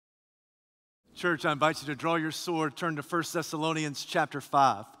Church, I invite you to draw your sword, turn to 1 Thessalonians chapter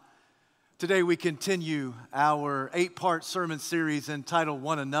 5. Today we continue our 8-part sermon series entitled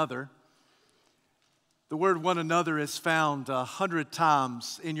One Another. The word one another is found 100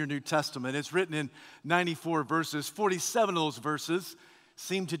 times in your New Testament. It's written in 94 verses. 47 of those verses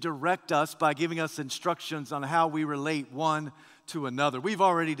seem to direct us by giving us instructions on how we relate one to another. We've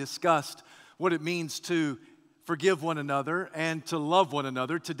already discussed what it means to forgive one another and to love one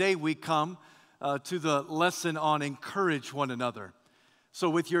another. Today we come to the lesson on encourage one another.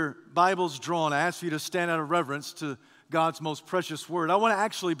 So with your Bibles drawn, I ask you to stand out of reverence to God's most precious word. I want to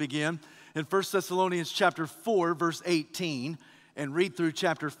actually begin in 1 Thessalonians chapter 4, verse 18, and read through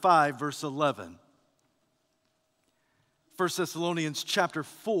chapter 5, verse 11. 1 Thessalonians chapter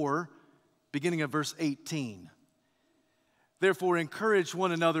 4, beginning at verse 18. Therefore, encourage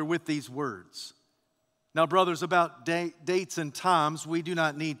one another with these words. Now, brothers, about dates and times, we do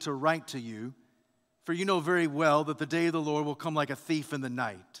not need to write to you, for you know very well that the day of the Lord will come like a thief in the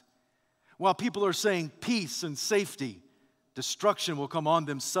night. While people are saying peace and safety, destruction will come on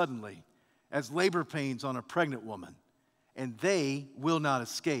them suddenly, as labor pains on a pregnant woman, and they will not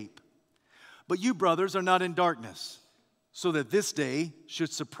escape. But you, brothers, are not in darkness, so that this day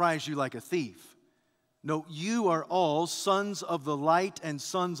should surprise you like a thief. No, you are all sons of the light and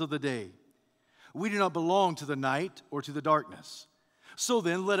sons of the day. We do not belong to the night or to the darkness. So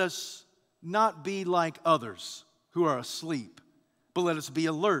then, let us not be like others who are asleep, but let us be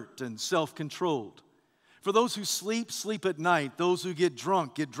alert and self-controlled. For those who sleep, sleep at night. Those who get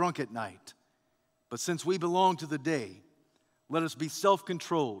drunk at night. But since we belong to the day, let us be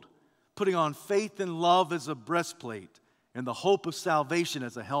self-controlled, putting on faith and love as a breastplate and the hope of salvation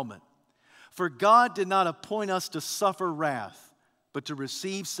as a helmet. For God did not appoint us to suffer wrath, but to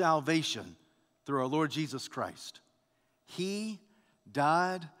receive salvation through our Lord Jesus Christ. He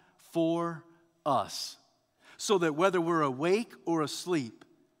died for us, so that whether we're awake or asleep,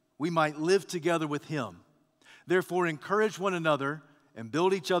 we might live together with Him. Therefore, encourage one another and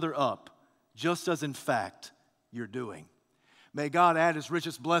build each other up, just as in fact you're doing. May God add His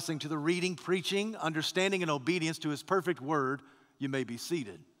richest blessing to the reading, preaching, understanding, and obedience to His perfect word. You may be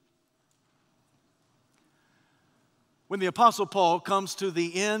seated. When the Apostle Paul comes to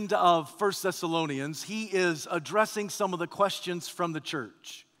the end of 1 Thessalonians, he is addressing some of the questions from the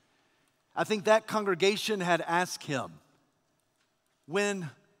church. I think that congregation had asked him, when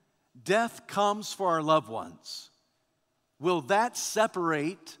death comes for our loved ones, will that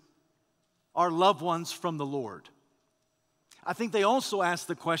separate our loved ones from the Lord? I think they also asked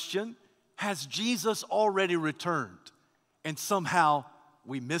the question, has Jesus already returned and somehow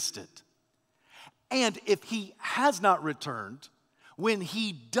we missed it? And if He has not returned, when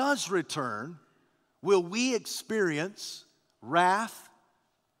He does return, will we experience wrath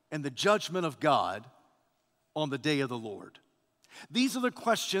and the judgment of God on the day of the Lord? These are the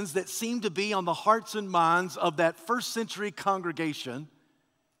questions that seem to be on the hearts and minds of that first century congregation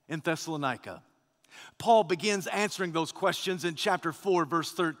in Thessalonica. Paul begins answering those questions in chapter 4,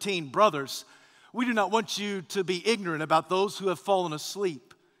 verse 13. Brothers, we do not want you to be ignorant about those who have fallen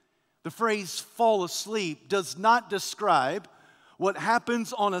asleep. The phrase fall asleep does not describe what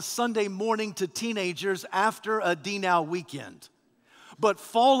happens on a Sunday morning to teenagers after a D-Now weekend. But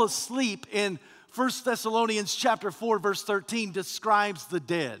fall asleep in 1 Thessalonians chapter 4, verse 13 describes the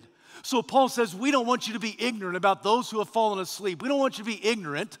dead. So Paul says, we don't want you to be ignorant about those who have fallen asleep. We don't want you to be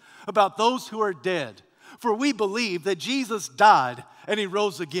ignorant about those who are dead. For we believe that Jesus died and He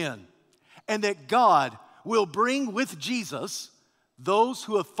rose again, and that God will bring with Jesus those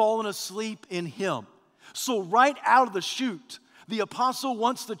who have fallen asleep in Him. So right out of the chute, the apostle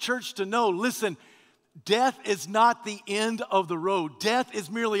wants the church to know, listen, death is not the end of the road. Death is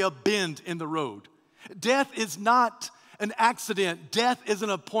merely a bend in the road. Death is not an accident. Death is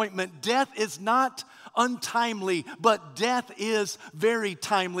an appointment. Death is not untimely, but death is very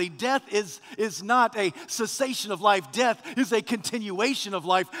timely. Death is not a cessation of life. Death is a continuation of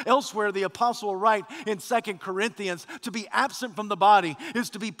life. Elsewhere, the apostle will write in 2 Corinthians, to be absent from the body is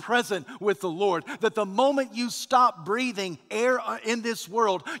to be present with the Lord. That the moment you stop breathing air in this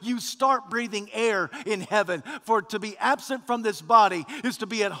world, you start breathing air in heaven. For to be absent from this body is to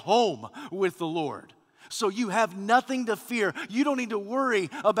be at home with the Lord. So you have nothing to fear. You don't need to worry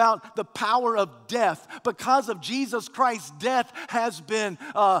about the power of death. Because of Jesus Christ, death has been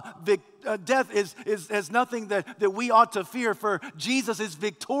death is nothing that we ought to fear, for Jesus is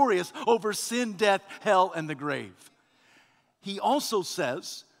victorious over sin, death, hell, and the grave. He also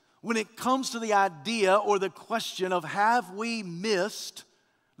says, when it comes to the idea or the question of have we missed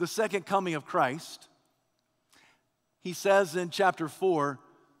the second coming of Christ, he says in chapter 4,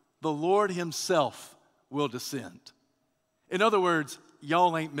 the Lord himself will descend. In other words,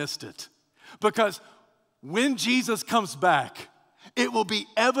 y'all ain't missed it. Because when Jesus comes back, it will be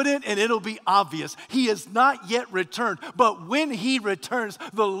evident and it'll be obvious. He has not yet returned, but when he returns,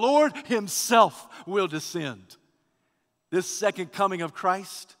 the Lord himself will descend. This second coming of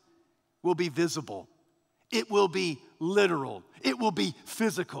Christ will be visible. It will be literal. It will be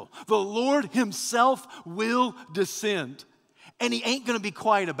physical. The Lord himself will descend. And he ain't going to be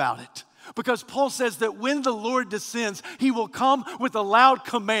quiet about it. Because Paul says that when the Lord descends, he will come with a loud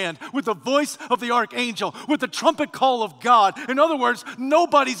command, with the voice of the archangel, with the trumpet call of God. In other words,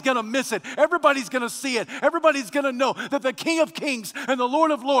 nobody's going to miss it. Everybody's going to see it. Everybody's going to know that the King of Kings and the Lord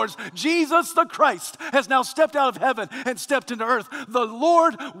of Lords, Jesus the Christ, has now stepped out of heaven and stepped into earth. The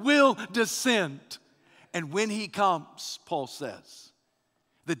Lord will descend. And when he comes, Paul says,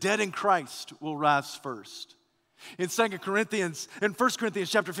 the dead in Christ will rise first. In 1 Corinthians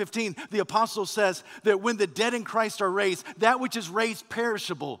chapter 15, the apostle says that when the dead in Christ are raised, that which is raised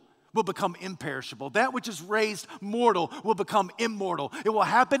perishable will become imperishable. That which is raised mortal will become immortal. It will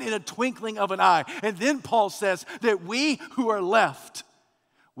happen in a twinkling of an eye. And then Paul says that we who are left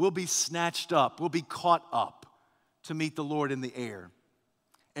will be snatched up, will be caught up to meet the Lord in the air.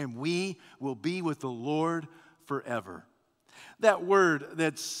 And we will be with the Lord forever. That word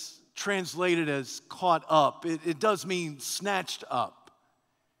that's translated as caught up, it does mean snatched up.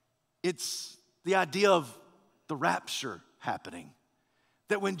 It's the idea of the rapture happening.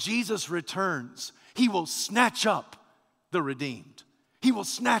 That when Jesus returns, he will snatch up the redeemed. He will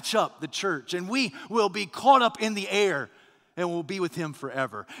snatch up the church, and we will be caught up in the air and will be with him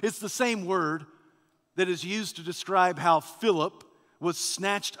forever. It's the same word that is used to describe how Philip was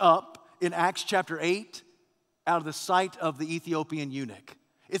snatched up in Acts chapter 8 out of the sight of the Ethiopian eunuch.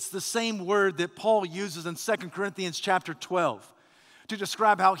 It's the same word that Paul uses in 2 Corinthians chapter 12 to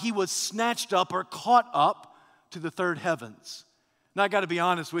describe how he was snatched up or caught up to the third heavens. Now, I got to be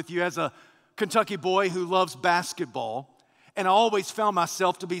honest with you, as a Kentucky boy who loves basketball, and I always found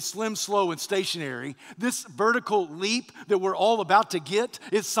myself to be slim, slow, and stationary, this vertical leap that we're all about to get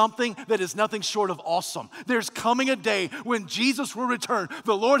is something that is nothing short of awesome. There's coming a day when Jesus will return.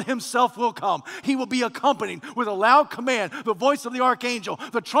 The Lord himself will come. He will be accompanied with a loud command, the voice of the archangel,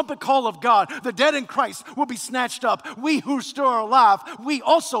 the trumpet call of God. The dead in Christ will be snatched up. We who still are alive, we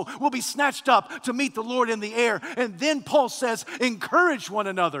also will be snatched up to meet the Lord in the air. And then Paul says, encourage one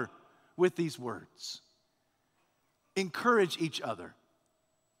another with these words. Encourage each other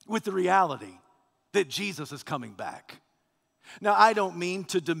with the reality that Jesus is coming back. Now, I don't mean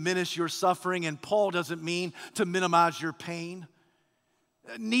to diminish your suffering, and Paul doesn't mean to minimize your pain.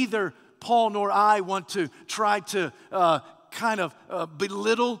 Neither Paul nor I want to try to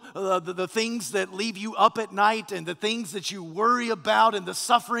belittle the things that leave you up at night and the things that you worry about and the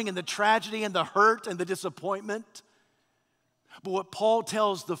suffering and the tragedy and the hurt and the disappointment. But what Paul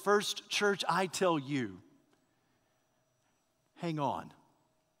tells the first church, I tell you, hang on,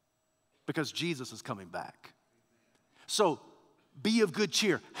 because Jesus is coming back. So be of good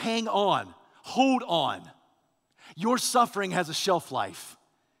cheer. Hang on. Hold on. Your suffering has a shelf life.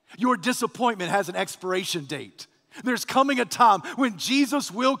 Your disappointment has an expiration date. There's coming a time when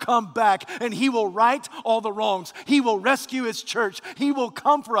Jesus will come back and he will right all the wrongs. He will rescue his church. He will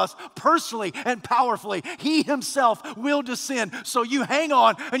come for us personally and powerfully. He himself will descend. So you hang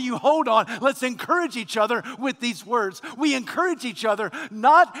on and you hold on. Let's encourage each other with these words. We encourage each other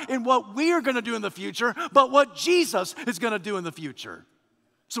not in what we are going to do in the future, but what Jesus is going to do in the future.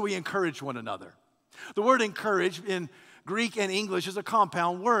 So we encourage one another. The word encourage in Greek and English is a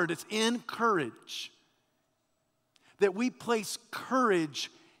compound word. It's encourage. That we place courage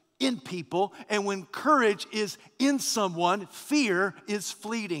in people, and when courage is in someone, fear is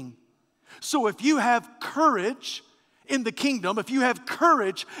fleeting. So if you have courage in the kingdom, if you have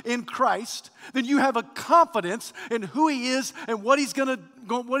courage in Christ, then you have a confidence in who he is and what he's gonna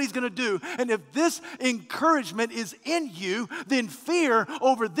do. And if this encouragement is in you, then fear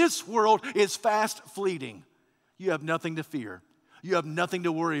over this world is fast fleeting. You have nothing to fear. You have nothing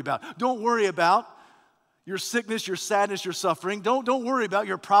to worry about. Don't worry about your sickness, your sadness, your suffering. Don't worry about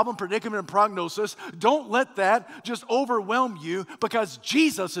your problem, predicament, and prognosis. Don't let that just overwhelm you, because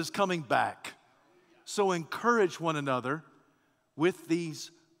Jesus is coming back. So encourage one another with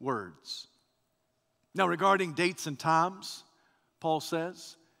these words. Now, regarding dates and times, Paul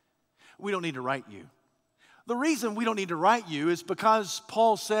says, we don't need to write you. The reason we don't need to write you is because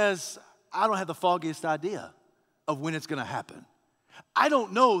Paul says, I don't have the foggiest idea of when it's going to happen. I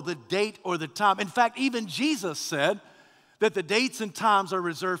don't know the date or the time. In fact, even Jesus said that the dates and times are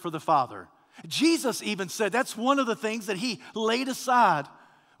reserved for the Father. Jesus even said that's one of the things that he laid aside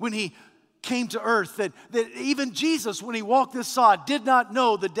when he came to earth, that even Jesus, when he walked this sod, did not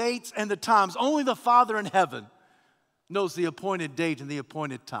know the dates and the times. Only the Father in heaven knows the appointed date and the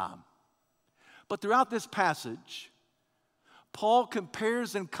appointed time. But throughout this passage, Paul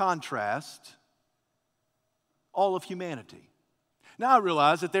compares and contrasts all of humanity. Now I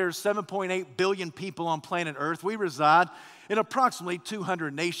realize that there are 7.8 billion people on planet Earth. We reside in approximately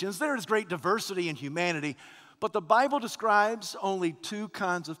 200 nations. There is great diversity in humanity, but the Bible describes only two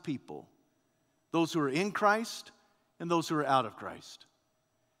kinds of people: those who are in Christ and those who are out of Christ.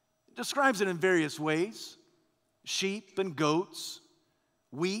 It describes it in various ways: sheep and goats,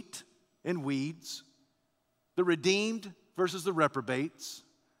 wheat and weeds, the redeemed versus the reprobates,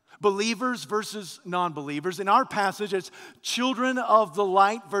 believers versus non-believers. In our passage, it's children of the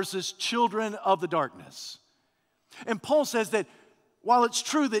light versus children of the darkness. And Paul says that while it's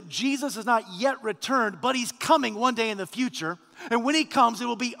true that Jesus has not yet returned, but he's coming one day in the future, and when he comes, it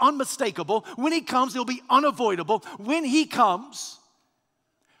will be unmistakable. When he comes, it will be unavoidable. When he comes,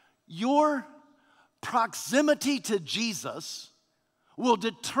 your proximity to Jesus will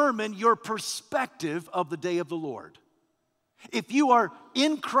determine your perspective of the day of the Lord. If you are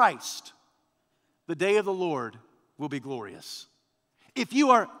in Christ, the day of the Lord will be glorious. If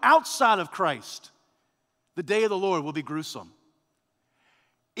you are outside of Christ, the day of the Lord will be gruesome.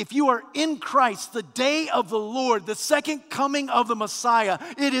 If you are in Christ, the day of the Lord, the second coming of the Messiah,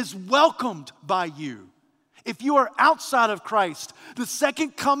 it is welcomed by you. If you are outside of Christ, the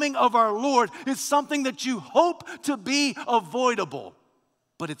second coming of our Lord is something that you hope to be avoidable,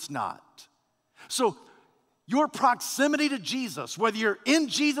 but it's not. So, your proximity to Jesus, whether you're in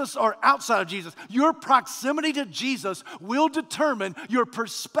Jesus or outside of Jesus, your proximity to Jesus will determine your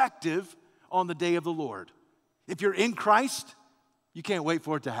perspective on the day of the Lord. If you're in Christ, you can't wait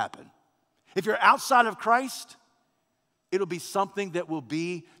for it to happen. If you're outside of Christ, it'll be something that will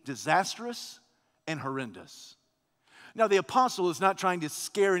be disastrous and horrendous. Now, the apostle is not trying to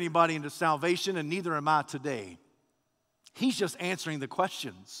scare anybody into salvation, and neither am I today. He's just answering the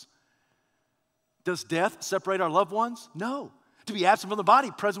questions. Does death separate our loved ones? No. To be absent from the body,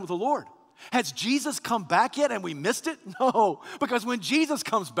 present with the Lord. Has Jesus come back yet and we missed it? No. Because when Jesus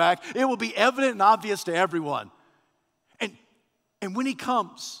comes back, it will be evident and obvious to everyone. And when he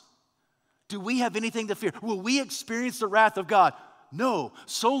comes, do we have anything to fear? Will we experience the wrath of God? No,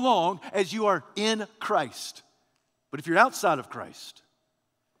 so long as you are in Christ. But if you're outside of Christ,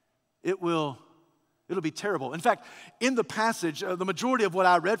 it'll be terrible. In fact, in the passage, the majority of what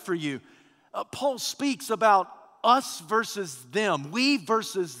I read for you, Paul speaks about us versus them, we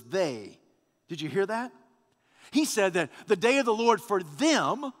versus they. Did you hear that? He said that the day of the Lord for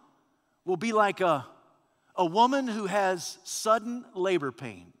them will be like a woman who has sudden labor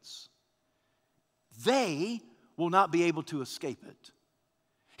pains. They will not be able to escape it.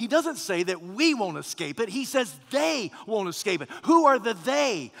 He doesn't say that we won't escape it. He says they won't escape it. Who are the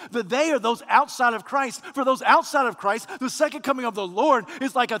they? The they are those outside of Christ. For those outside of Christ, the second coming of the Lord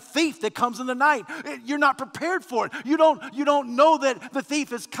is like a thief that comes in the night. You're not prepared for it. You don't know that the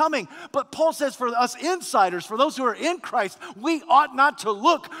thief is coming. But Paul says for us insiders, for those who are in Christ, we ought not to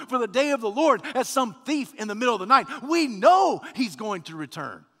look for the day of the Lord as some thief in the middle of the night. We know he's going to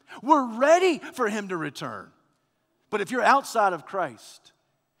return. We're ready for him to return. But if you're outside of Christ,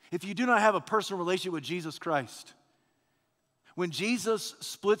 if you do not have a personal relationship with Jesus Christ, when Jesus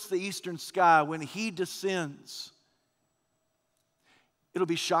splits the eastern sky, when he descends, it'll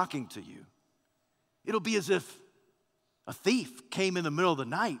be shocking to you. It'll be as if a thief came in the middle of the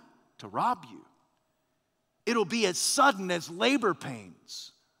night to rob you. It'll be as sudden as labor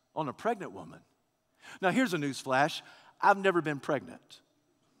pains on a pregnant woman. Now, here's a news flash. I've never been pregnant.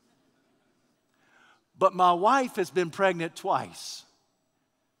 But my wife has been pregnant twice.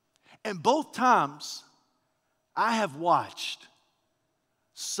 And both times, I have watched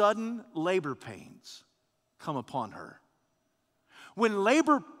sudden labor pains come upon her. When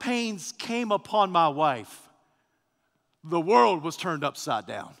labor pains came upon my wife, the world was turned upside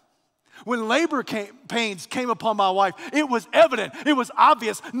down. When labor pains came upon my wife, it was evident, it was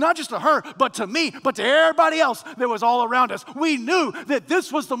obvious, not just to her, but to me, but to everybody else that was all around us. We knew that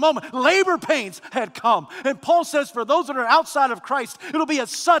this was the moment. Labor pains had come. And Paul says for those that are outside of Christ, it'll be as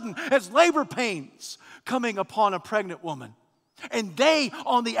sudden as labor pains coming upon a pregnant woman. And they,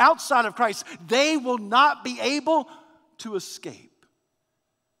 on the outside of Christ, they will not be able to escape.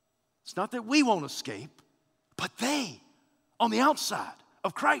 It's not that we won't escape, but they, on the outside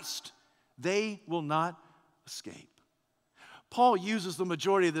of Christ, they will not escape. Paul uses the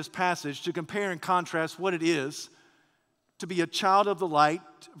majority of this passage to compare and contrast what it is to be a child of the light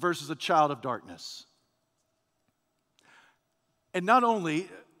versus a child of darkness. And not only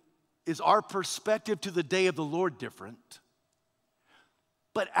is our perspective to the day of the Lord different?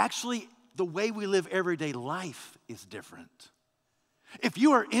 But actually, the way we live everyday life is different. If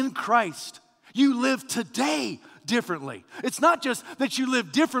you are in Christ, you live today differently. It's not just that you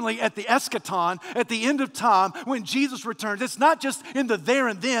live differently at the eschaton, at the end of time, when Jesus returns. It's not just in the there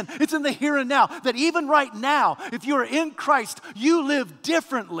and then, it's in the here and now. That even right now, if you are in Christ, you live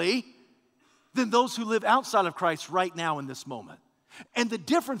differently than those who live outside of Christ right now in this moment. And the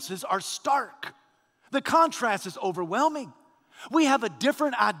differences are stark. The contrast is overwhelming. We have a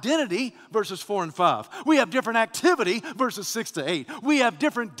different identity, verses 4 and 5. We have different activity, verses 6 to 8. We have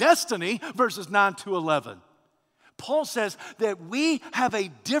different destiny, verses 9 to 11. Paul says that we have a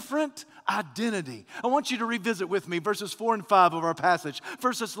different identity. I want you to revisit with me verses 4 and 5 of our passage.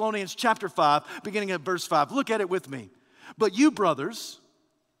 1 Thessalonians chapter 5, beginning at verse 5. Look at it with me. But you, brothers,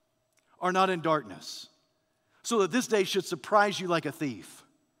 are not in darkness, so that this day should surprise you like a thief.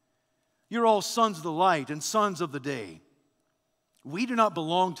 You're all sons of the light and sons of the day. We do not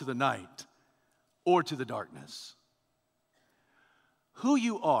belong to the night or to the darkness. Who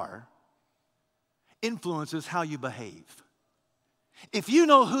you are influences how you behave. If you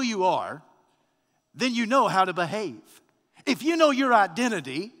know who you are, then you know how to behave. If you know your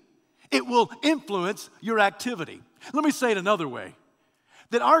identity, it will influence your activity. Let me say it another way,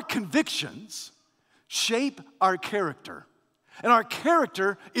 that our convictions shape our character, and our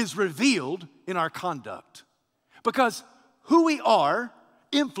character is revealed in our conduct, because who we are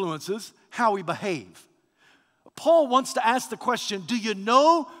influences how we behave. Paul wants to ask the question, do you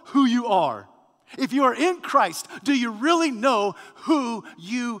know who you are? If you are in Christ, do you really know who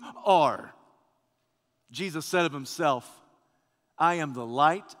you are? Jesus said of himself, I am the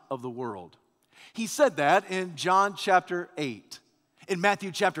light of the world. He said that in John chapter 8. In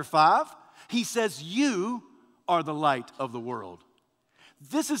Matthew chapter 5, he says, you are the light of the world.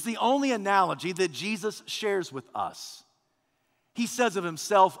 This is the only analogy that Jesus shares with us. He says of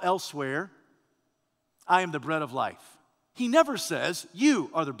himself elsewhere, I am the bread of life. He never says, you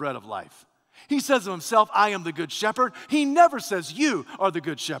are the bread of life. He says of himself, I am the good shepherd. He never says, you are the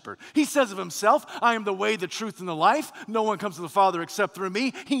good shepherd. He says of himself, I am the way, the truth, and the life. No one comes to the Father except through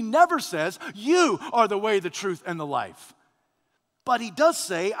me. He never says, you are the way, the truth, and the life. But he does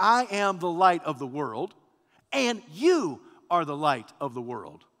say, I am the light of the world, and you are the light of the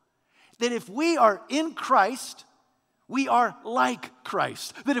world. That if we are in Christ, we are like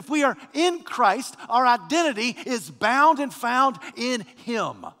Christ. That if we are in Christ, our identity is bound and found in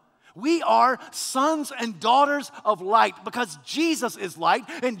him. We are sons and daughters of light because Jesus is light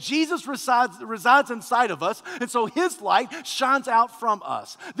and Jesus resides inside of us, and so his light shines out from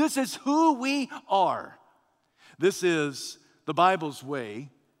us. This is who we are. This is the Bible's way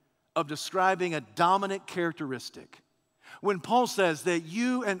of describing a dominant characteristic. When Paul says that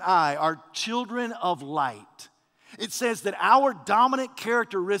you and I are children of light, it says that our dominant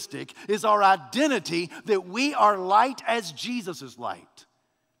characteristic is our identity, that we are light as Jesus is light.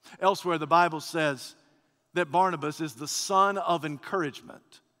 Elsewhere, the Bible says that Barnabas is the son of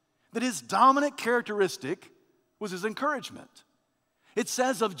encouragement, that his dominant characteristic was his encouragement. It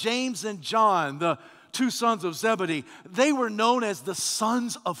says of James and John, the two sons of Zebedee, they were known as the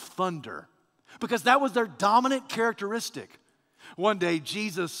sons of thunder because that was their dominant characteristic. One day,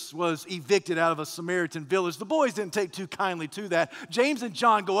 Jesus was evicted out of a Samaritan village. The boys didn't take too kindly to that. James and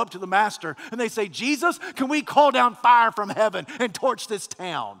John go up to the master and they say, Jesus, can we call down fire from heaven and torch this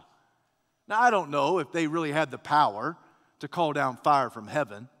town? Now, I don't know if they really had the power to call down fire from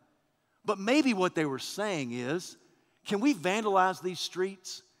heaven, but maybe what they were saying is, can we vandalize these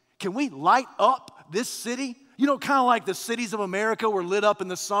streets? Can we light up this city? You know, kind of like the cities of America were lit up in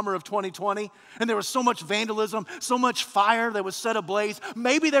the summer of 2020, and there was so much vandalism, so much fire that was set ablaze.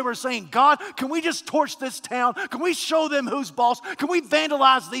 Maybe they were saying, God, can we just torch this town? Can we show them who's boss? Can we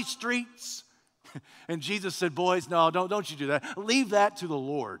vandalize these streets? And Jesus said, boys, no, don't you do that. Leave that to the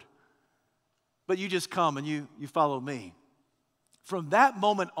Lord. But you just come and you follow me. From that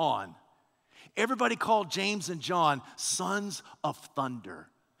moment on, everybody called James and John sons of thunder,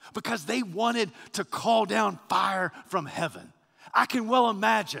 because they wanted to call down fire from heaven. I can well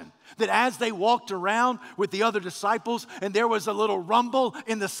imagine that as they walked around with the other disciples and there was a little rumble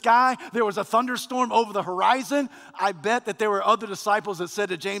in the sky, there was a thunderstorm over the horizon, I bet that there were other disciples that said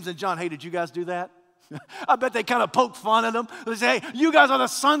to James and John, hey, did you guys do that? I bet they kind of poke fun at them. They say, hey, you guys are the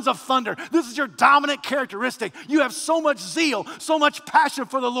sons of thunder. This is your dominant characteristic. You have so much zeal, so much passion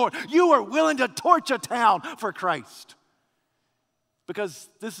for the Lord. You are willing to torch a town for Christ. Because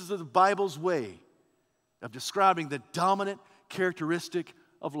this is the Bible's way of describing the dominant characteristic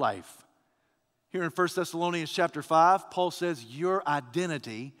of life. Here in 1 Thessalonians chapter 5, Paul says your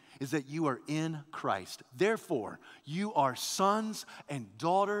identity is that you are in Christ. Therefore, you are sons and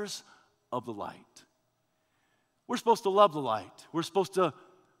daughters of the light. We're supposed to love the light. We're supposed to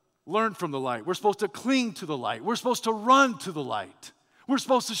learn from the light. We're supposed to cling to the light. We're supposed to run to the light. We're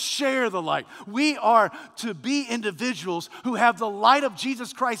supposed to share the light. We are to be individuals who have the light of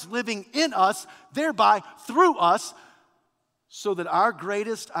Jesus Christ living in us, thereby through us, so that our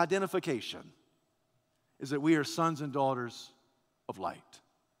greatest identification is that we are sons and daughters of light.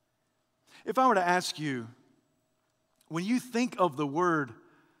 If I were to ask you, when you think of the word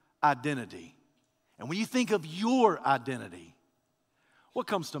identity, and when you think of your identity, what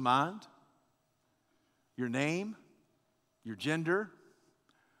comes to mind? Your name, your gender,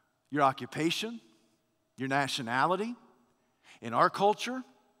 your occupation, your nationality, in our culture,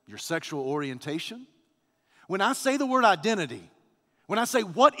 your sexual orientation. When I say the word identity, when I say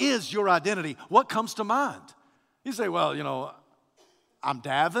what is your identity, what comes to mind? You say, well, I'm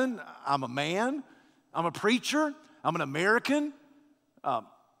Davin, I'm a man, I'm a preacher, I'm an American, I'm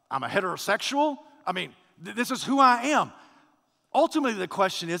a heterosexual. I mean, this is who I am. Ultimately, the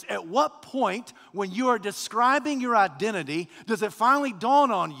question is, at what point when you are describing your identity, does it finally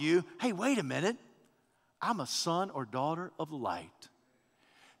dawn on you, hey, wait a minute, I'm a son or daughter of the light?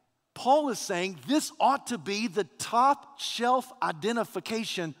 Paul is saying this ought to be the top shelf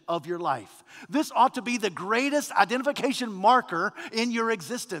identification of your life. This ought to be the greatest identification marker in your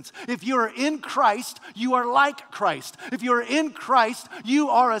existence. If you are in Christ, you are like Christ. If you are in Christ, you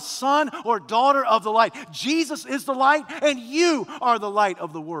are a son or daughter of the light. Jesus is the light, and you are the light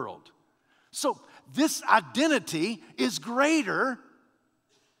of the world. So this identity is greater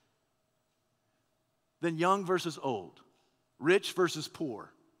than young versus old, rich versus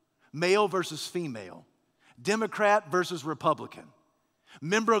poor, male versus female, Democrat versus Republican,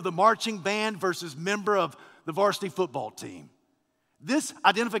 member of the marching band versus member of the varsity football team. This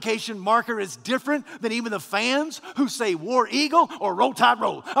identification marker is different than even the fans who say War Eagle or Roll Tide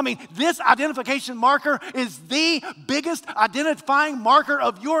Roll. I mean, this identification marker is the biggest identifying marker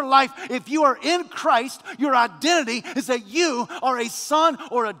of your life. If you are in Christ, your identity is that you are a son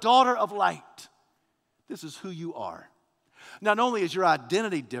or a daughter of light. This is who you are. Not only is your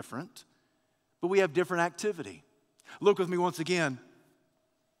identity different, but we have different activity. Look with me once again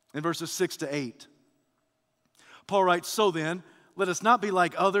in verses 6 to 8. Paul writes, so then, let us not be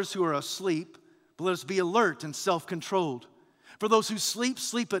like others who are asleep, but let us be alert and self-controlled. For those who sleep,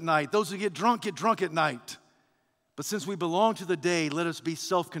 sleep at night. Those who get drunk at night. But since we belong to the day, let us be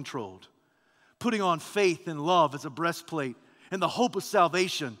self-controlled, putting on faith and love as a breastplate and the hope of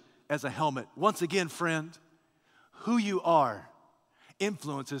salvation as a helmet. Once again, friend, who you are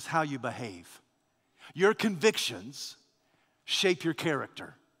influences how you behave. Your convictions shape your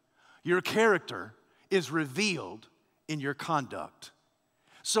character. Your character is revealed in your conduct.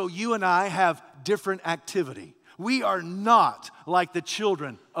 So you and I have different activity. We are not like the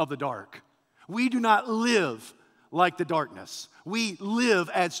children of the dark. We do not live like the darkness. We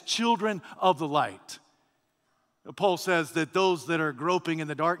live as children of the light. Paul says that those that are groping in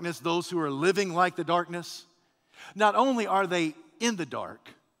the darkness, those who are living like the darkness, not only are they in the dark,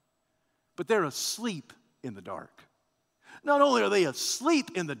 but they're asleep in the dark. Not only are they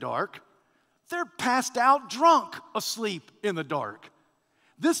asleep in the dark, they're passed out drunk asleep in the dark.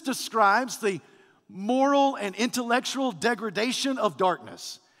 This describes the moral and intellectual degradation of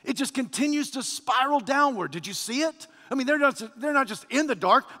darkness. It just continues to spiral downward. Did you see it? I mean, they're not just in the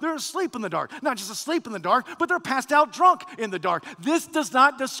dark, they're asleep in the dark. Not just asleep in the dark, but they're passed out drunk in the dark. This does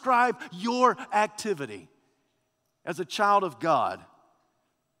not describe your activity as a child of God,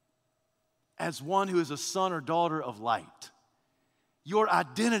 as one who is a son or daughter of light. Your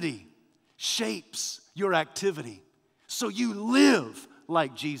identity shapes your activity, so you live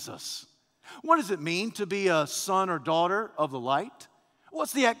like Jesus. What does it mean to be a son or daughter of the light?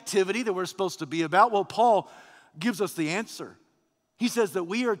 What's the activity that we're supposed to be about? Well, Paul gives us the answer. He says that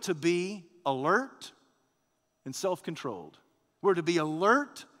we are to be alert and self-controlled. We're to be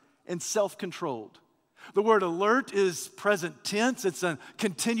alert and self-controlled. The word alert is present tense. It's a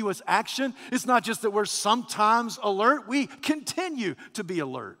continuous action. It's not just that we're sometimes alert. We continue to be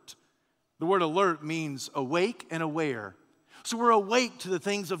alert. The word alert means awake and aware. So we're awake to the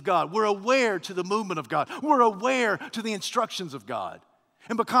things of God. We're aware to the movement of God. We're aware to the instructions of God.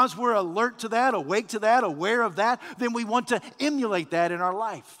 And because we're alert to that, awake to that, aware of that, then we want to emulate that in our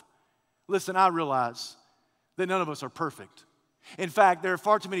life. Listen, I realize that none of us are perfect. In fact, there are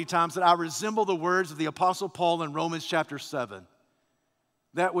far too many times that I resemble the words of the Apostle Paul in Romans chapter 7.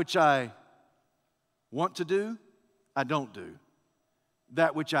 That which I want to do, I don't do.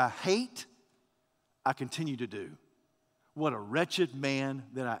 That which I hate, I continue to do. What a wretched man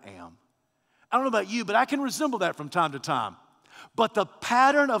that I am. I don't know about you, but I can resemble that from time to time. But the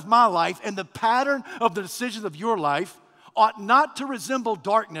pattern of my life and the pattern of the decisions of your life ought not to resemble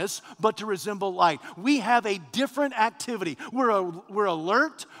darkness, but to resemble light. We have a different activity. We're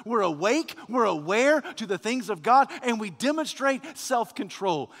alert, we're awake, we're aware to the things of God, and we demonstrate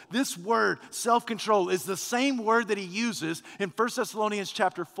self-control. This word, self-control, is the same word that he uses in 1 Thessalonians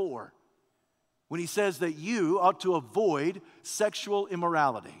chapter 4, when he says that you ought to avoid sexual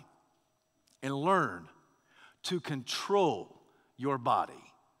immorality and learn to control your body.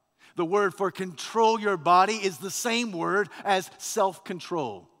 The word for control your body is the same word as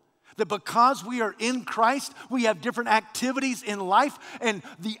self-control. That because we are in Christ, we have different activities in life, and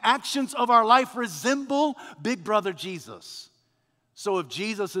the actions of our life resemble Big Brother Jesus. So if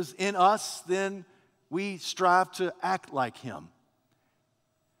Jesus is in us, then we strive to act like him.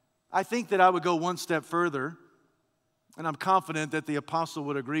 I think that I would go one step further, and I'm confident that the apostle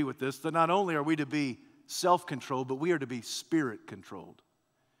would agree with this, that not only are we to be self-controlled, but we are to be spirit-controlled.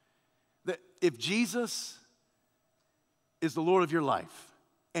 That if Jesus is the Lord of your life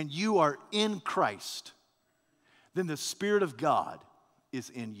and you are in Christ, then the Spirit of God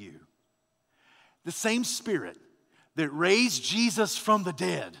is in you. The same Spirit that raised Jesus from the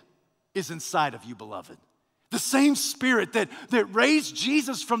dead is inside of you, beloved. The same Spirit that raised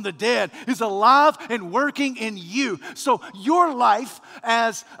Jesus from the dead is alive and working in you. So your life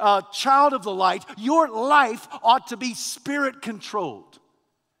as a child of the light, your life ought to be Spirit-controlled.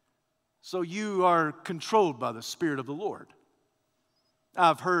 So you are controlled by the Spirit of the Lord.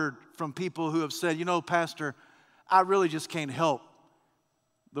 I've heard from people who have said, Pastor, I really just can't help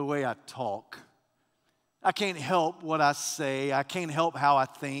the way I talk. I can't help what I say. I can't help how I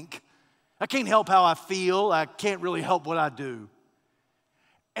think. I can't help how I feel. I can't really help what I do.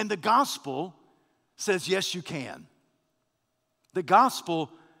 And the gospel says, yes, you can. The gospel,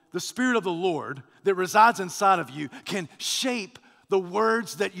 the Spirit of the Lord that resides inside of you, can shape the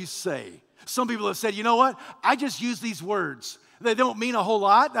words that you say. Some people have said, you know what? I just use these words. They don't mean a whole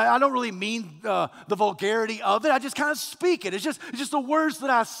lot. I don't really mean the vulgarity of it. I just kind of speak it. It's just the words that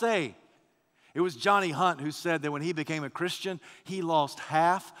I say. It was Johnny Hunt who said that when he became a Christian, he lost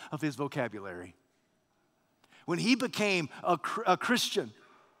half of his vocabulary. When he became a Christian,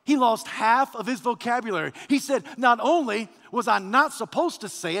 he lost half of his vocabulary. He said, not only was I not supposed to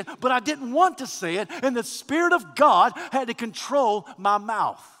say it, but I didn't want to say it, and the Spirit of God had to control my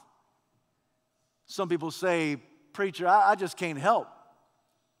mouth. Some people say, preacher, I just can't help.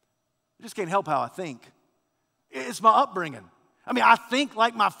 I just can't help how I think. It's my upbringing. I think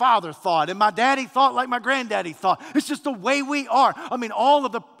like my father thought, and my daddy thought like my granddaddy thought. It's just the way we are. All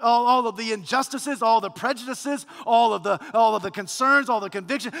of the injustices, all the prejudices, all of the concerns, all the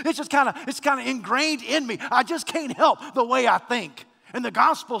convictions. It's kind of ingrained in me. I just can't help the way I think. And the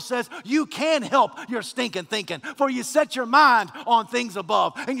gospel says you can help your stinking thinking, for you set your mind on things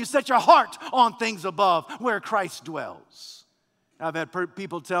above, and you set your heart on things above, where Christ dwells. I've had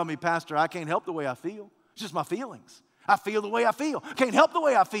people tell me, Pastor, I can't help the way I feel. It's just my feelings. I feel the way I feel. Can't help the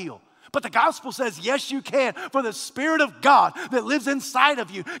way I feel. But the gospel says, yes, you can. For the Spirit of God that lives inside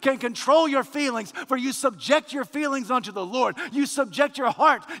of you can control your feelings. For you subject your feelings unto the Lord. You subject your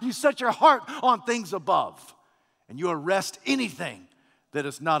heart. You set your heart on things above. And you arrest anything that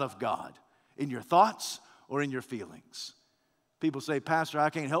is not of God in your thoughts or in your feelings. People say, Pastor, I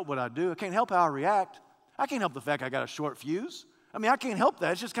can't help what I do. I can't help how I react. I can't help the fact I got a short fuse. I can't help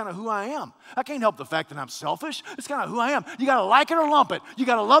that. It's just kind of who I am. I can't help the fact that I'm selfish. It's kind of who I am. You got to like it or lump it. You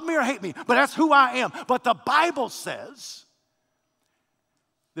got to love me or hate me. But that's who I am. But the Bible says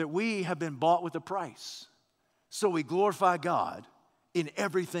that we have been bought with a price. So we glorify God in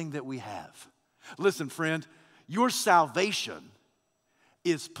everything that we have. Listen, friend, your salvation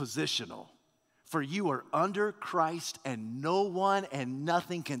is positional. For you are under Christ, and no one and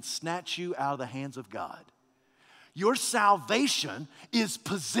nothing can snatch you out of the hands of God. Your salvation is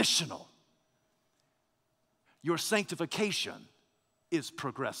positional. Your sanctification is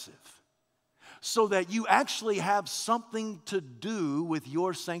progressive. So that you actually have something to do with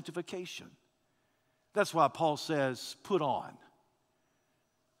your sanctification. That's why Paul says, put on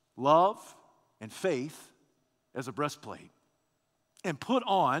love and faith as a breastplate, and put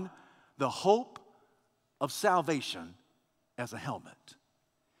on the hope of salvation as a helmet.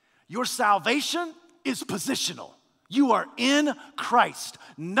 Your salvation is positional. You are in Christ.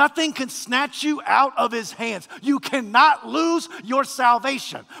 Nothing can snatch you out of his hands. You cannot lose your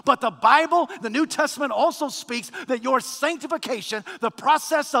salvation. But the Bible, the New Testament also speaks that your sanctification, the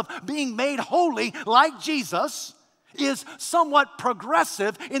process of being made holy like Jesus, is somewhat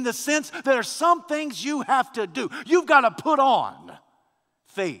progressive in the sense there are some things you have to do. You've got to put on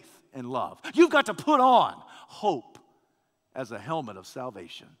faith and love. You've got to put on hope as a helmet of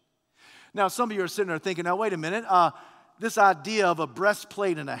salvation. Now, some of you are sitting there thinking, now, wait a minute. This idea of a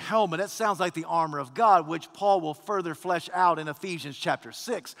breastplate and a helmet, that sounds like the armor of God, which Paul will further flesh out in Ephesians chapter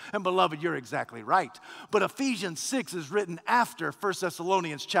 6. And beloved, you're exactly right. But Ephesians 6 is written after 1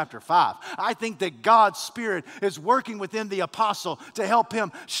 Thessalonians chapter 5. I think that God's Spirit is working within the apostle to help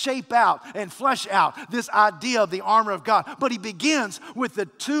him shape out and flesh out this idea of the armor of God. But he begins with the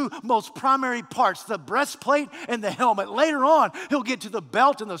two most primary parts, the breastplate and the helmet. Later on, he'll get to the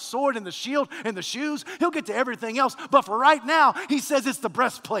belt and the sword and the shield and the shoes. He'll get to everything else. But for right now, he says it's the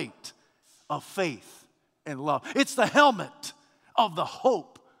breastplate of faith and love. It's the helmet of the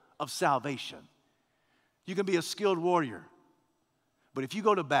hope of salvation. You can be a skilled warrior, but if you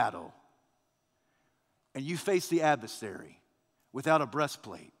go to battle and you face the adversary without a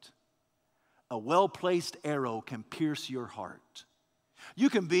breastplate, a well-placed arrow can pierce your heart. You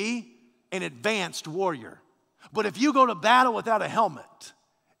can be an advanced warrior, but if you go to battle without a helmet,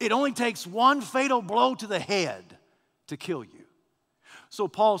 it only takes one fatal blow to the head to kill you. So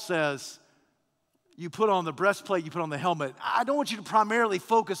Paul says, you put on the breastplate, you put on the helmet. I don't want you to primarily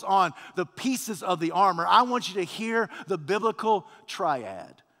focus on the pieces of the armor. I want you to hear the biblical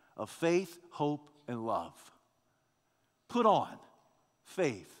triad of faith, hope, and love. Put on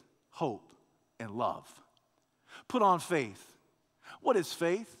faith, hope, and love. Put on faith. What is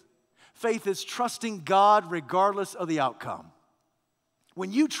faith? Faith is trusting God regardless of the outcome.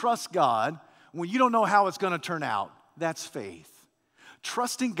 When you trust God, when you don't know how it's going to turn out, that's faith.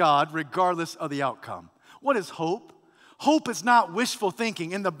 Trusting God regardless of the outcome. What is hope? Hope is not wishful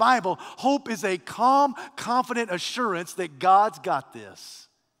thinking. In the Bible, hope is a calm, confident assurance that God's got this.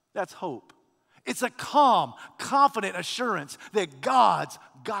 That's hope. It's a calm, confident assurance that God's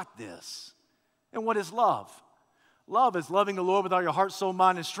got this. And what is love? Love is loving the Lord with all your heart, soul,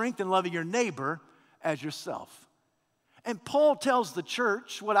 mind, and strength, and loving your neighbor as yourself. And Paul tells the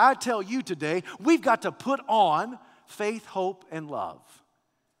church what I tell you today: we've got to put on faith, hope, and love.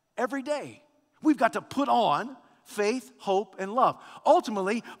 Every day, we've got to put on faith, hope, and love.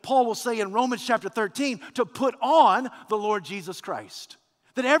 Ultimately, Paul will say in Romans chapter 13 to put on the Lord Jesus Christ.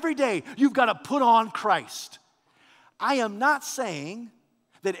 That every day, you've got to put on Christ. I am not saying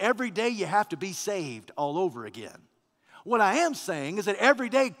that every day you have to be saved all over again. What I am saying is that every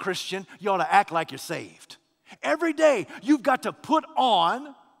day, Christian, you ought to act like you're saved. Every day, you've got to put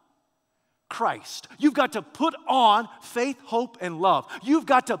on Christ. You've got to put on faith, hope, and love. You've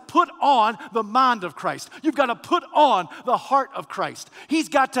got to put on the mind of Christ. You've got to put on the heart of Christ. He's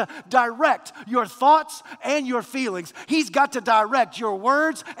got to direct your thoughts and your feelings. He's got to direct your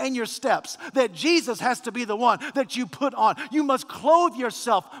words and your steps. That Jesus has to be the one that you put on. You must clothe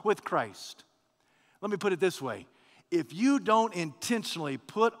yourself with Christ. Let me put it this way. If you don't intentionally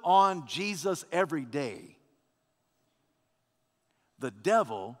put on Jesus every day, the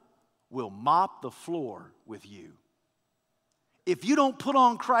devil will mop the floor with you. If you don't put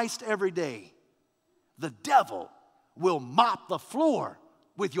on Christ every day, the devil will mop the floor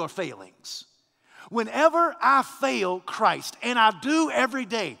with your failings. Whenever I fail Christ, and I do every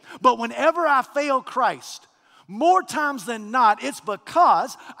day, but whenever I fail Christ, more times than not, it's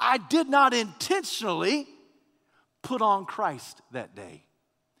because I did not intentionally put on Christ that day.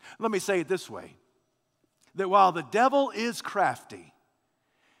 Let me say it this way, that while the devil is crafty,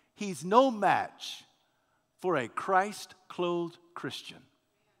 he's no match for a Christ-clothed Christian.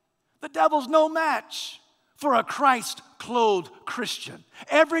 The devil's no match for a Christ-clothed Christian.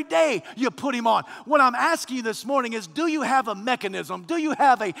 Every day you put him on. What I'm asking you this morning is, do you have a mechanism? Do you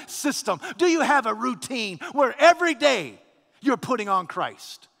have a system? Do you have a routine where every day you're putting on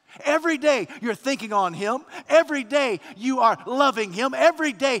Christ? Every day you're thinking on Him. Every day you are loving Him.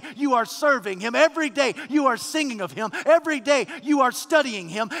 Every day you are serving Him. Every day you are singing of Him. Every day you are studying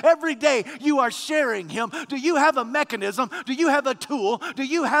Him. Every day you are sharing Him. Do you have a mechanism? Do you have a tool? Do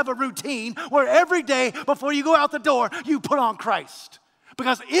you have a routine where every day before you go out the door you put on Christ?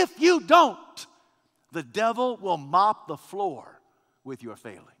 Because if you don't, the devil will mop the floor with your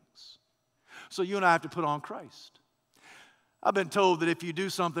failings. So you and I have to put on Christ. I've been told that if you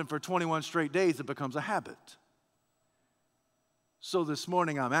do something for 21 straight days, it becomes a habit. So this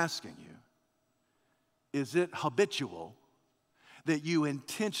morning I'm asking you, is it habitual that you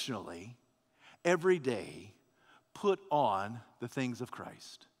intentionally, every day, put on the things of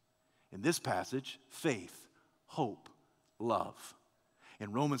Christ? In this passage, faith, hope, love.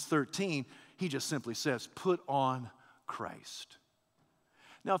 In Romans 13, he just simply says, put on Christ.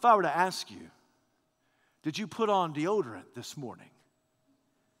 Now, if I were to ask you Did you put on deodorant this morning?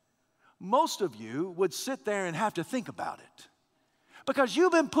 Most of you would sit there and have to think about it because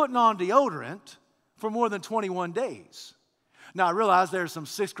you've been putting on deodorant for more than 21 days. Now, I realize there are some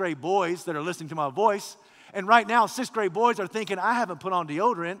 6th grade boys that are listening to my voice, and right now 6th grade boys are thinking, I haven't put on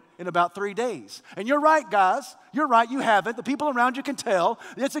deodorant in about 3 days. And you're right, guys. You're right, you haven't. The people around you can tell.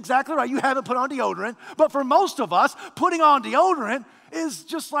 It's exactly right. You haven't put on deodorant. But for most of us, putting on deodorant is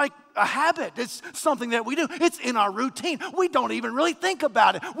just like a habit. It's something that we do. It's in our routine. We don't even really think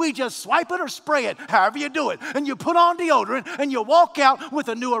about it. We just swipe it or spray it, however you do it. And you put on deodorant and you walk out with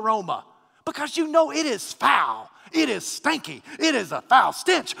a new aroma because you know it is foul. It is stinky. It is a foul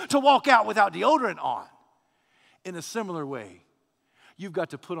stench to walk out without deodorant on. In a similar way, you've got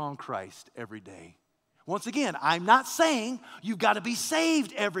to put on Christ every day. Once again, I'm not saying you've got to be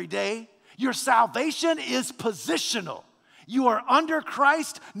saved every day. Your salvation is positional. You are under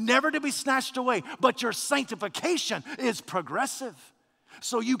Christ, never to be snatched away, but your sanctification is progressive.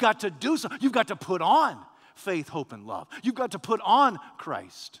 So you got to do so. You've got to put on faith, hope, and love. You've got to put on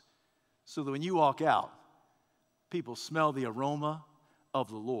Christ so that when you walk out, people smell the aroma of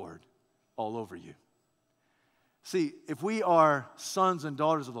the Lord all over you. See, if we are sons and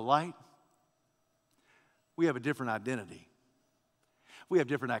daughters of the light, we have a different identity. We have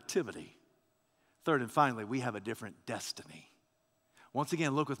different activity. Third and finally, we have a different destiny. Once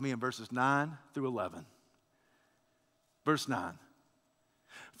again, look with me in verses 9 through 11. Verse 9.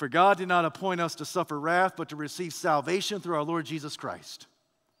 For God did not appoint us to suffer wrath, but to receive salvation through our Lord Jesus Christ.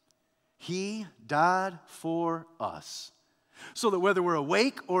 He died for us, so that whether we're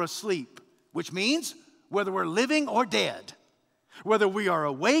awake or asleep, which means whether we're living or dead, whether we are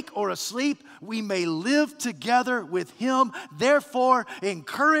awake or asleep, we may live together with him. Therefore,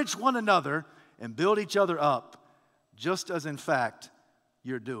 encourage one another and build each other up, just as in fact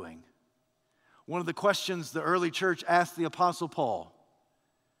you're doing. One of the questions the early church asked the Apostle Paul,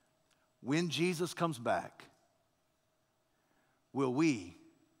 when Jesus comes back, will we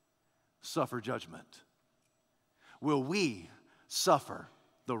suffer judgment? Will we suffer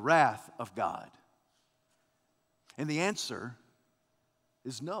the wrath of God? And the answer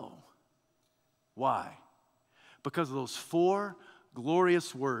is no. Why? Because of those 4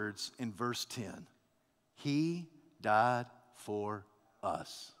 glorious words in verse 10. He died for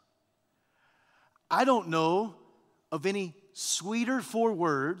us. I don't know of any sweeter 4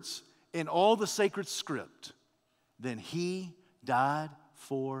 words in all the sacred script than he died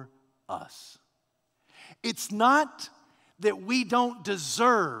for us. It's not that we don't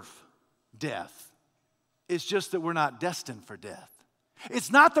deserve death. It's just that we're not destined for death.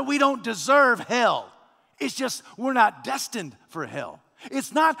 It's not that we don't deserve hell. It's just we're not destined for hell.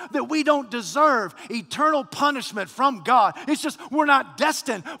 It's not that we don't deserve eternal punishment from God. It's just we're not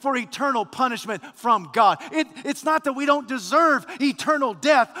destined for eternal punishment from God. It's not that we don't deserve eternal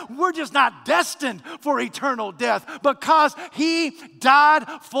death. We're just not destined for eternal death because he died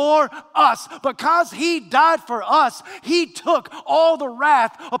for us. Because he died for us, he took all the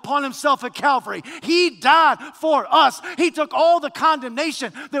wrath upon himself at Calvary. He died for us. He took all the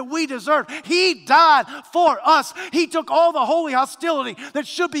condemnation that we deserved. He died for us. He took all the holy hostility that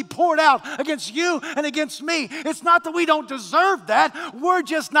should be poured out against you and against me. It's not that we don't deserve that. We're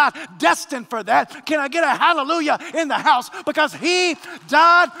just not destined for that. Can I get a hallelujah in the house? Because he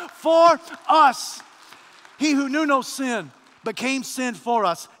died for us. He who knew no sin became sin for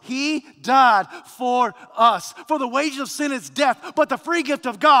us. He died for us. For the wages of sin is death, but the free gift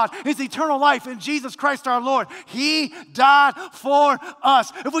of God is eternal life in Jesus Christ our Lord. He died for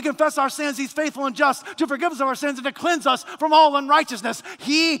us. If we confess our sins, he's faithful and just to forgive us of our sins and to cleanse us from all unrighteousness.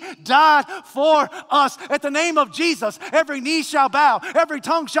 He died for us. At the name of Jesus, every knee shall bow, every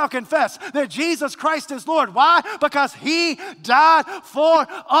tongue shall confess that Jesus Christ is Lord. Why? Because he died for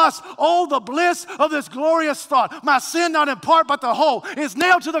us. Oh, the bliss of this glorious thought. My sin, not in part, but the whole, is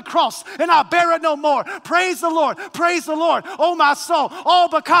nailed to the cross, and I bear it no more. Praise the Lord. Praise the Lord. Oh, my soul. All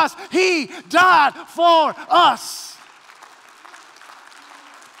because he died for us.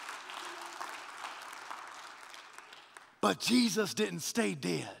 But Jesus didn't stay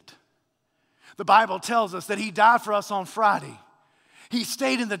dead. The Bible tells us that he died for us on Friday. He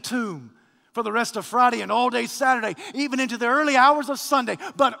stayed in the tomb for the rest of Friday and all day Saturday, even into the early hours of Sunday.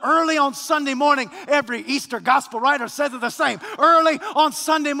 But early on Sunday morning, every Easter gospel writer says it the same. Early on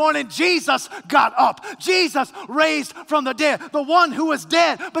Sunday morning, Jesus got up. Jesus raised from the dead. The one who was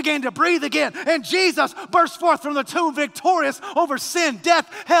dead began to breathe again. And Jesus burst forth from the tomb victorious over sin, death,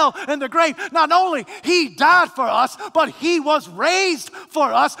 hell, and the grave. Not only he died for us, but he was raised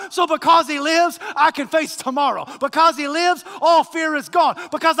for us. So because he lives, I can face tomorrow. Because he lives, all fear is gone.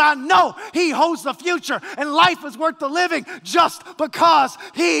 Because I know he He holds the future, and life is worth the living just because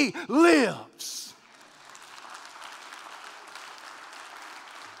He lives.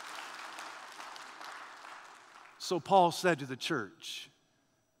 So Paul said to the church,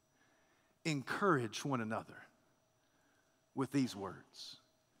 encourage one another with these words.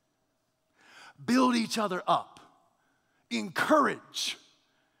 Build each other up. Encourage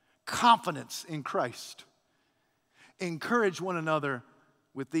confidence in Christ. Encourage one another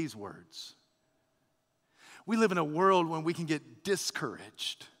with these words. We live in a world when we can get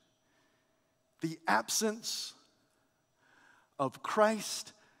discouraged. The absence of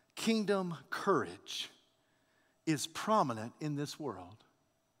Christ kingdom courage is prominent in this world.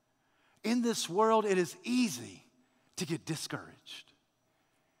 In this world, it is easy to get discouraged.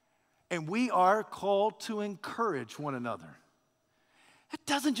 And we are called to encourage one another. It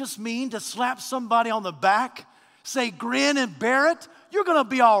doesn't just mean to slap somebody on the back, say, grin and bear it. You're going to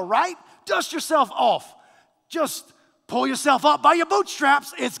be all right. Dust yourself off. Just pull yourself up by your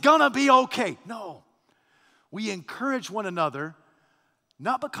bootstraps. It's going to be okay. No. We encourage one another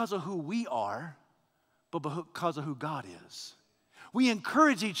not because of who we are, but because of who God is. We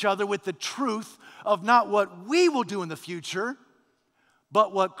encourage each other with the truth of not what we will do in the future,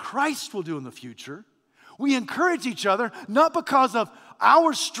 but what Christ will do in the future. We encourage each other not because of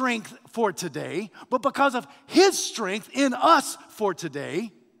our strength for today, but because of His strength in us for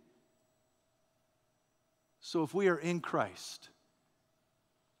today. So if we are in Christ,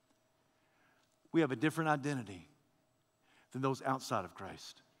 we have a different identity than those outside of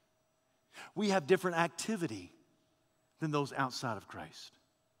Christ. We have different activity than those outside of Christ.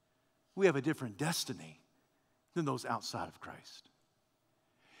 We have a different destiny than those outside of Christ.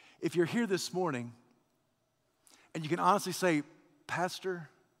 If you're here this morning and you can honestly say, Pastor,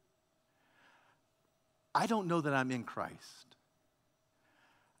 I don't know that I'm in Christ.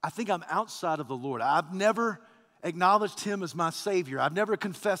 I think I'm outside of the Lord. I've never acknowledged Him as my Savior. I've never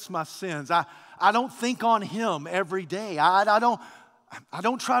confessed my sins. I don't think on Him every day. I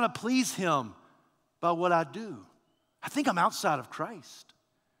don't try to please Him by what I do. I think I'm outside of Christ.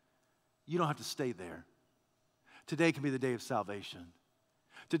 You don't have to stay there. Today can be the day of salvation.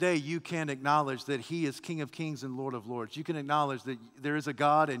 Today you can acknowledge that He is King of Kings and Lord of Lords. You can acknowledge that there is a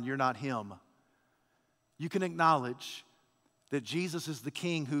God and you're not Him. You can acknowledge that Jesus is the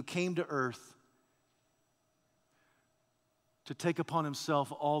King who came to earth to take upon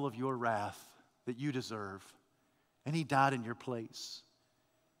Himself all of your wrath that you deserve. And He died in your place.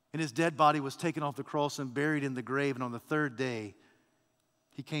 And His dead body was taken off the cross and buried in the grave. And on the third day,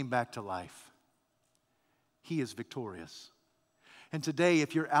 He came back to life. He is victorious. And today,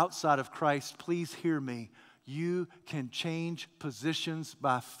 if you're outside of Christ, please hear me. You can change positions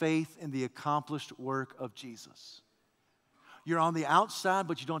by faith in the accomplished work of Jesus. You're on the outside,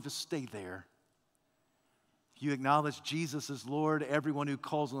 but you don't have to stay there. If you acknowledge Jesus as Lord, everyone who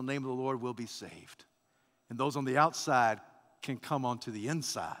calls on the name of the Lord will be saved. And those on the outside can come onto the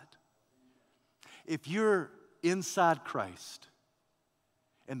inside. If you're inside Christ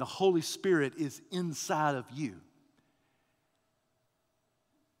and the Holy Spirit is inside of you,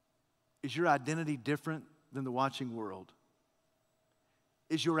 is your identity different than the watching world?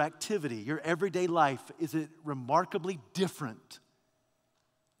 Is your activity, your everyday life, is it remarkably different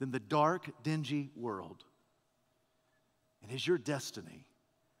than the dark, dingy world? And is your destiny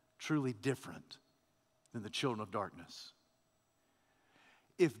truly different than the children of darkness?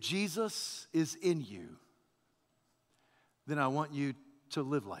 If Jesus is in you, then I want you to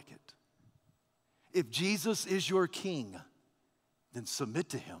live like it. If Jesus is your King, then submit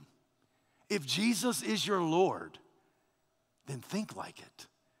to Him. If Jesus is your Lord, then think like it.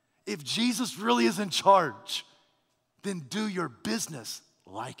 If Jesus really is in charge, then do your business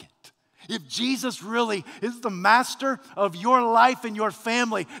like it. If Jesus really is the master of your life and your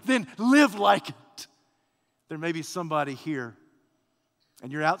family, then live like it. There may be somebody here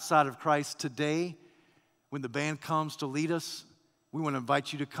and you're outside of Christ today. When the band comes to lead us, we want to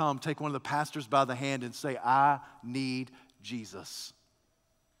invite you to come, take one of the pastors by the hand and say, I need Jesus.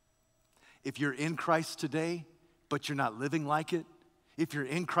 If you're in Christ today, but you're not living like it, if you're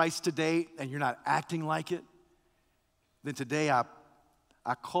in Christ today and you're not acting like it, then today I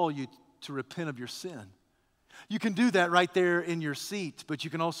call you to repent of your sin. You can do that right there in your seat, but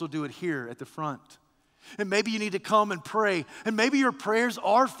you can also do it here at the front. And maybe you need to come and pray. And maybe your prayers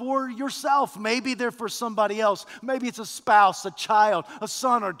are for yourself. Maybe they're for somebody else. Maybe it's a spouse, a child, a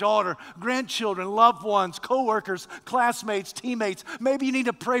son or daughter, grandchildren, loved ones, coworkers, classmates, teammates. Maybe you need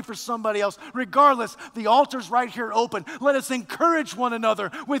to pray for somebody else. Regardless, the altar's right here open. Let us encourage one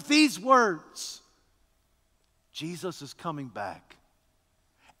another with these words. Jesus is coming back,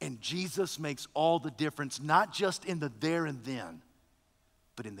 And Jesus makes all the difference, not just in the there and then,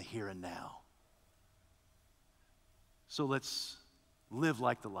 but in the here and now. So let's live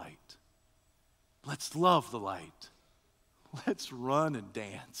like the light. Let's love the light. Let's run and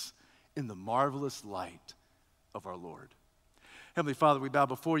dance in the marvelous light of our Lord. Heavenly Father, we bow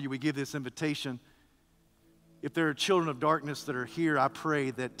before you. We give this invitation. If there are children of darkness that are here, I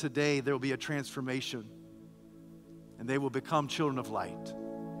pray that today there will be a transformation and they will become children of light.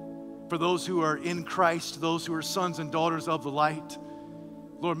 For those who are in Christ, those who are sons and daughters of the light,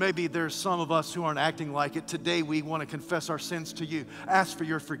 Lord, maybe there's some of us who aren't acting like it. Today we want to confess our sins to you. Ask for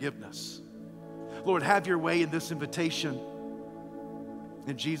your forgiveness. Lord, have your way in this invitation.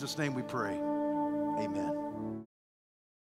 In Jesus' name we pray. Amen.